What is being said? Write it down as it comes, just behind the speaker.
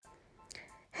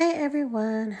Hey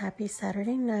everyone, happy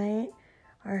Saturday night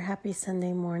or happy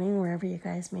Sunday morning, wherever you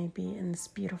guys may be in this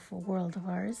beautiful world of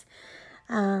ours.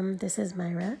 This is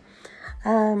Myra.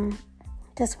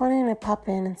 Just wanting to pop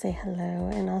in and say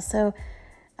hello and also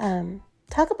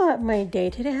talk about my day.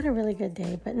 Today I had a really good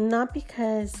day, but not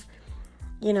because,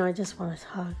 I just want to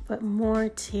talk, but more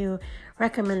to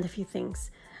recommend a few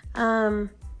things.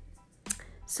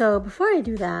 So before I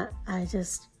do that, I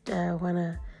just want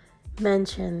to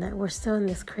mention that we're still in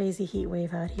this crazy heat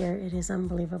wave out here. It is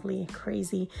unbelievably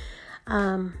crazy.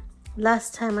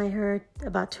 Last time I heard,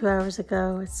 about 2 hours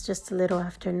ago, it's just a little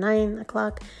after 9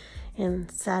 o'clock in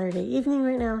Saturday evening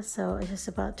right now. So just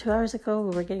about 2 hours ago,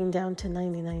 we were getting down to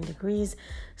 99 degrees.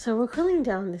 So we're cooling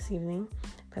down this evening,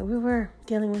 but we were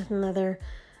dealing with another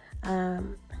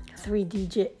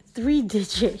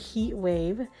three-digit heat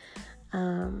wave.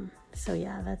 So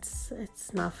yeah,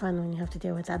 it's not fun when you have to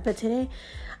deal with that. But today,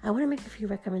 I want to make a few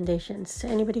recommendations to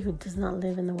anybody who does not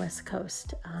live in the West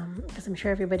Coast. Because I'm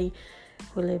sure everybody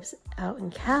who lives out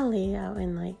in Cali, out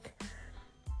in like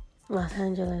Los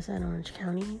Angeles and Orange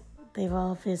County, they've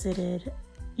all visited.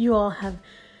 You all have,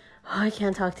 I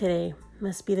can't talk today.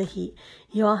 Must be the heat.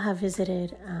 You all have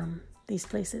visited these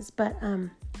places. But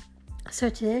so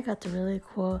today I got the really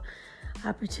cool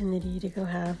opportunity to go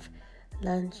have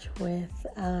lunch with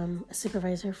a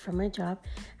supervisor from my job.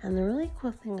 And the really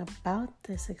cool thing about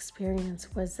this experience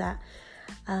was that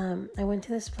I went to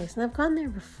this place, and I've gone there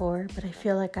before, but I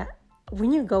feel like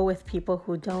when you go with people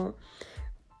who don't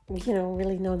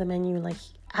really know the menu, like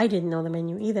I didn't know the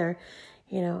menu either,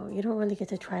 you don't really get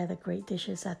to try the great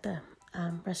dishes that the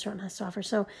restaurant has to offer.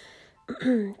 So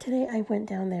today I went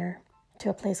down there to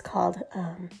a place called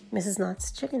Mrs.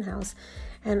 Knott's Chicken House,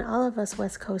 and all of us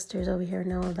West Coasters over here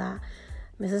know that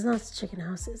Mrs. Knott's Chicken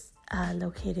House is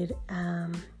located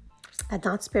at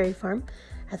Knott's Berry Farm,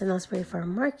 at the Knott's Berry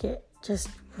Farm Market, just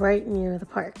right near the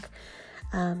park.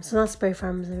 So Knott's Berry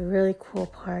Farm is a really cool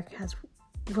park, has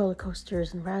roller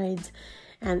coasters and rides,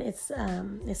 and it's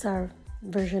our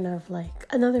version of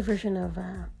another version of,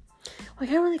 I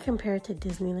can't really compare it to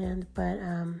Disneyland, but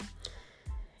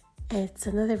it's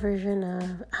another version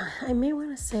of, I may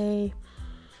want to say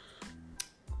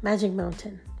Magic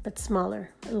Mountain, but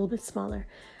smaller, a little bit smaller.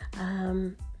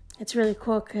 It's really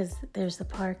cool because there's the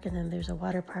park, and then there's a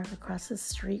water park across the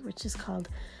street, which is called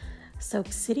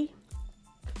Soak City.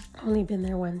 Only been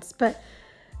there once. But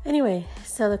anyway,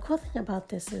 so the cool thing about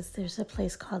this is there's a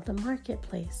place called the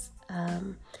Marketplace,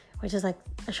 which is like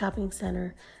a shopping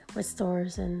center with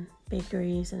stores and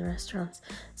bakeries and restaurants.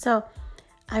 So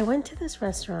I went to this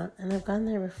restaurant, and I've gone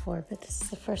there before, but this is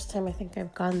the first time I think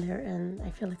I've gone there, and I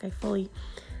feel like I fully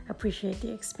appreciate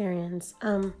the experience.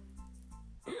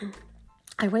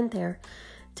 I went there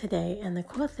today, and the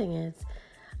cool thing is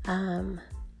I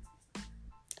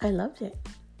loved it.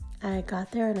 I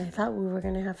got there, and I thought we were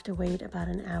going to have to wait about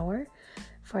an hour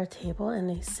for a table, and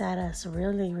they sat us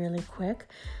really, really quick.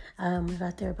 We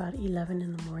got there about 11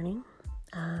 in the morning,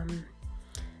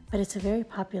 but it's a very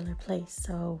popular place,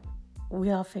 so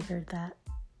we all figured that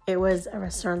it was a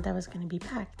restaurant that was going to be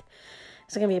packed.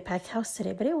 It's going to be a packed house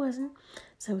today, but it wasn't.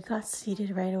 So we got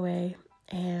seated right away,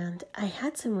 and I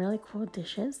had some really cool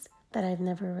dishes that I've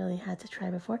never really had to try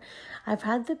before. I've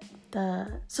had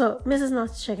so Mrs.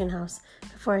 Knott's Chicken House,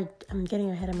 before I'm getting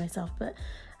ahead of myself, but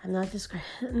I'm not describing.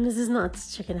 Mrs.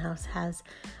 Knott's Chicken House has,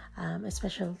 it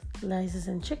specializes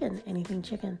in chicken, anything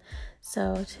chicken.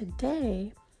 So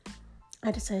today I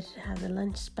decided to have the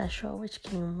lunch special, which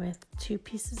came with 2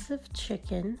 pieces of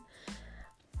chicken,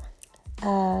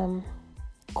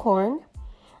 corn.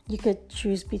 You could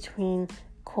choose between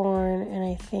corn and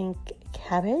I think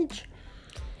cabbage.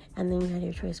 And then you had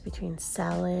your choice between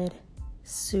salad,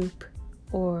 soup,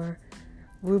 or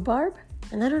rhubarb.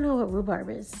 And I don't know what rhubarb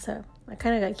is, so I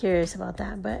kind of got curious about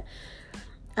that. But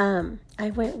I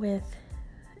went with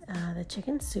the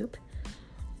chicken soup,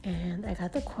 and I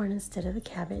got the corn instead of the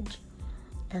cabbage,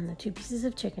 and the 2 pieces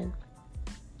of chicken.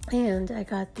 And I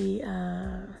got the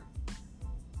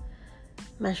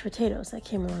mashed potatoes that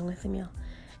came along with the meal.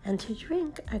 And to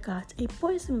drink, I got a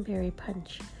boysenberry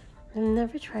punch. I've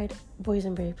never tried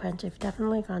boysenberry punch. I've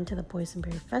definitely gone to the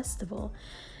boysenberry festival,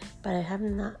 but I had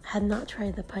not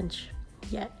tried the punch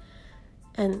yet.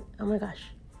 And oh my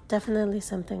gosh, definitely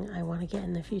something I want to get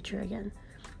in the future again.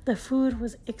 The food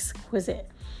was exquisite.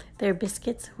 Their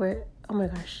biscuits were, oh my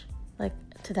gosh, like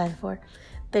to die for.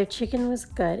 Their chicken was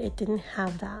good. It didn't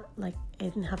have that, it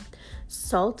didn't have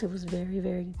salt. It was very,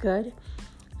 very good.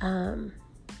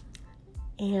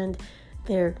 And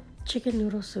their chicken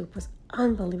noodle soup was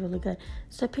unbelievably good.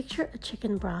 So picture a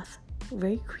chicken broth,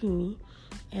 very creamy,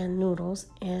 and noodles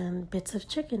and bits of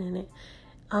chicken in it.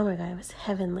 Oh my God, it was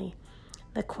heavenly.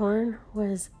 The corn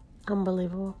was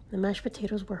unbelievable. The mashed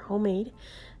potatoes were homemade.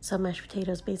 So mashed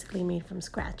potatoes basically made from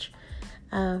scratch.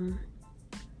 And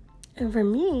for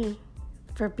me,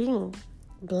 for being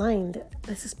blind,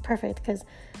 this is perfect because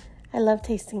I love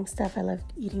tasting stuff. I love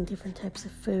eating different types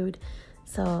of food.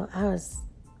 So I was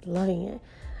loving it.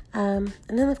 And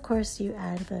then, of course, you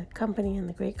add the company and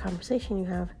the great conversation you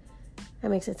have. That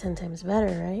makes it 10 times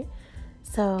better, right?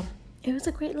 So it was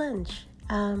a great lunch.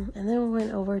 And then we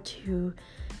went over to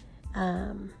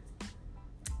I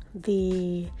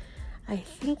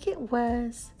think it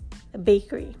was a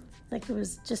bakery. Like it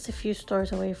was just a few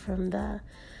stores away from the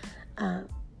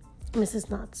Mrs.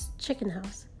 Knott's Chicken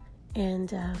House.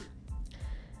 And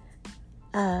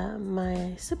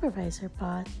my supervisor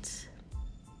bought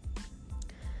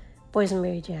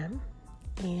boysenberry jam,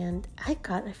 and I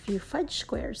got a few fudge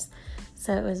squares.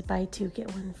 So it was buy two, get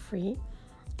one free,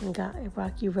 and got a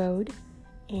Rocky Road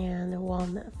and a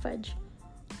walnut fudge,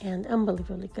 and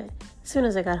unbelievably good. As soon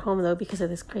as I got home, though, because of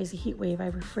this crazy heat wave, I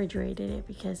refrigerated it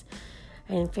because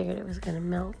I didn't figure it was going to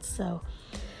melt. So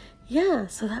yeah,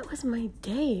 so that was my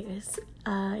day. It was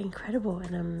incredible,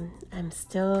 and I'm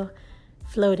still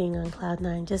floating on cloud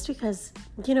 9, just because,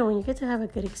 you know, when you get to have a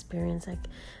good experience like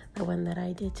the one that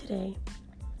I did today,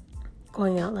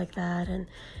 going out like that and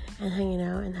hanging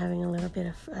out and having a little bit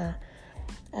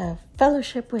of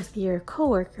fellowship with your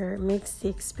coworker makes the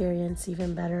experience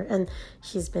even better. And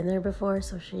she's been there before,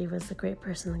 so she was the great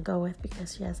person to go with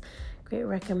because she has great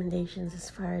recommendations as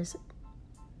far as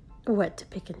what to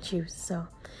pick and choose. So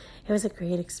it was a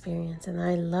great experience, and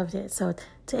I loved it. So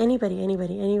to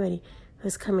anybody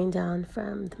who's coming down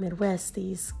from the Midwest, the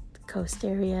East Coast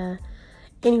area,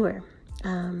 anywhere,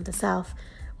 the South,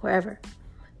 wherever,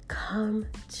 come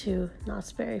to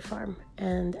Knott's Berry Farm.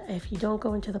 And if you don't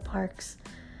go into the parks,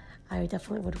 I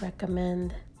definitely would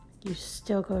recommend you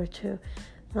still go to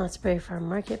Knott's Berry Farm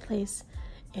Marketplace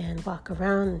and walk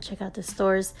around and check out the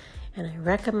stores. And I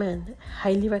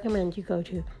highly recommend you go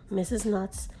to Mrs.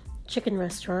 Knott's Chicken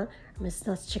Restaurant, or Mrs.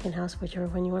 Knott's Chicken House, whichever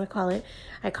one you want to call it.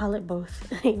 I call it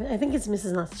both. I think it's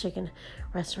Mrs. Knott's Chicken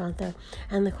Restaurant, though.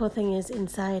 And the cool thing is,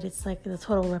 inside, it's like the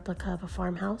total replica of a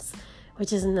farmhouse,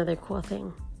 which is another cool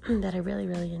thing that I really,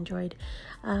 really enjoyed.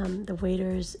 The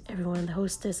waiters, everyone, the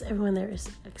hostess, everyone there is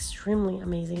extremely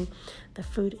amazing. The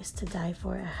food is to die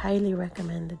for. I highly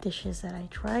recommend the dishes that I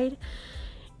tried.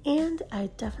 And I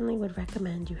definitely would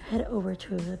recommend you head over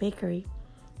to the bakery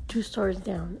 2 stores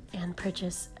down and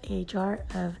purchase a jar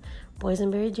of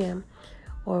boysenberry jam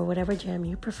or whatever jam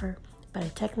you prefer. But I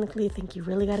technically think you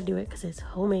really got to do it because it's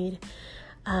homemade.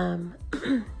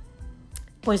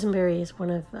 Boysenberry is one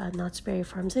of Knott's Berry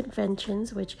Farm's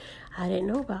inventions, which I didn't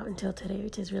know about until today,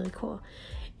 which is really cool.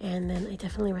 And then I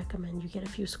definitely recommend you get a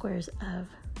few squares of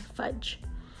fudge.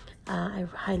 I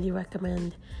highly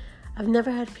recommend. I've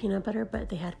never had peanut butter, but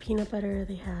they had peanut butter.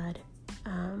 They had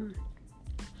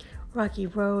Rocky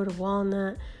Road,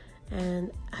 walnut,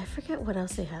 and I forget what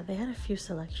else they had. They had a few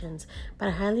selections, but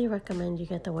I highly recommend you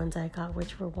get the ones I got,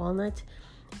 which were walnut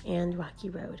and Rocky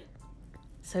Road.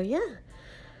 So yeah.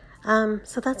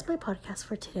 So that's my podcast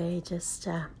for today. Just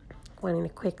wanting to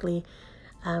quickly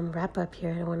wrap up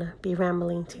here. I don't want to be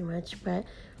rambling too much, but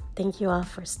thank you all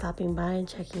for stopping by and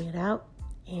checking it out.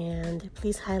 And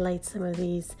please highlight some of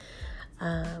these,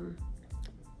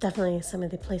 definitely some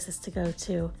of the places to go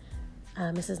to.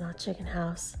 Mrs. Knott's Chicken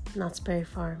House, Knott's Berry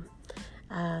Farm,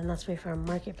 Knott's Berry Farm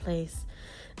Marketplace,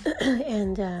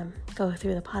 and go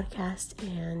through the podcast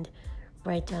and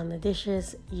write down the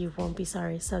dishes. You won't be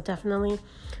sorry. So definitely,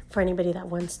 for anybody that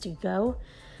wants to go,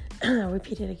 I'll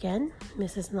repeat it again.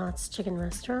 Mrs. Knott's Chicken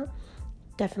Restaurant.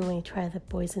 Definitely try the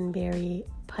boysenberry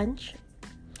punch.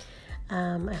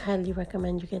 I highly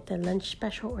recommend you get the lunch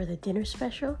special or the dinner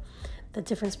special. The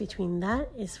difference between that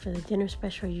is for the dinner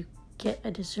special, you get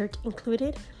a dessert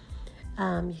included.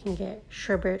 You can get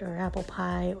sherbet or apple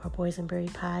pie or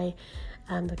boysenberry pie.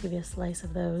 They'll give you a slice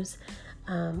of those,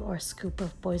 or a scoop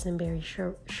of boysenberry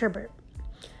sherbet.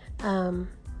 For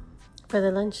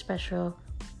the lunch special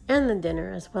and the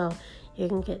dinner as well, you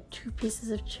can get 2 pieces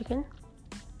of chicken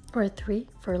or 3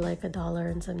 for like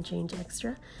 $1 and some change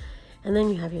extra. And then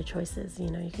you have your choices. You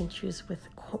know, you can choose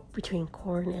between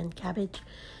corn and cabbage.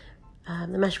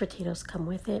 The mashed potatoes come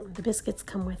with it. The biscuits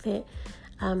come with it.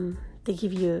 They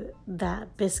give you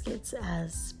that biscuits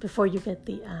as before you get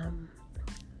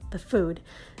the food.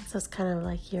 So it's kind of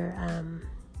like your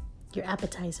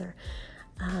appetizer.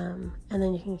 And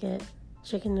then you can get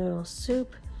chicken noodle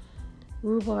soup,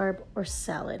 rhubarb, or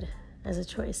salad as a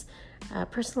choice.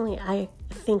 Personally, I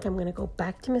think I'm going to go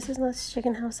back to Mrs. Knott's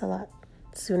Chicken House a lot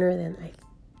sooner than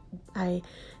I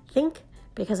think,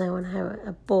 because I want to have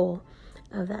a bowl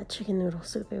of that chicken noodle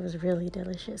soup. It was really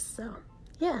delicious. So,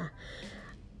 yeah.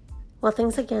 Well,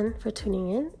 thanks again for tuning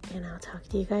in, and I'll talk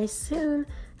to you guys soon.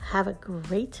 Have a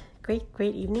great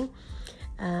evening,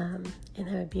 and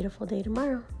have a beautiful day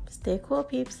tomorrow. Stay cool,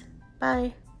 peeps.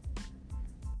 Bye.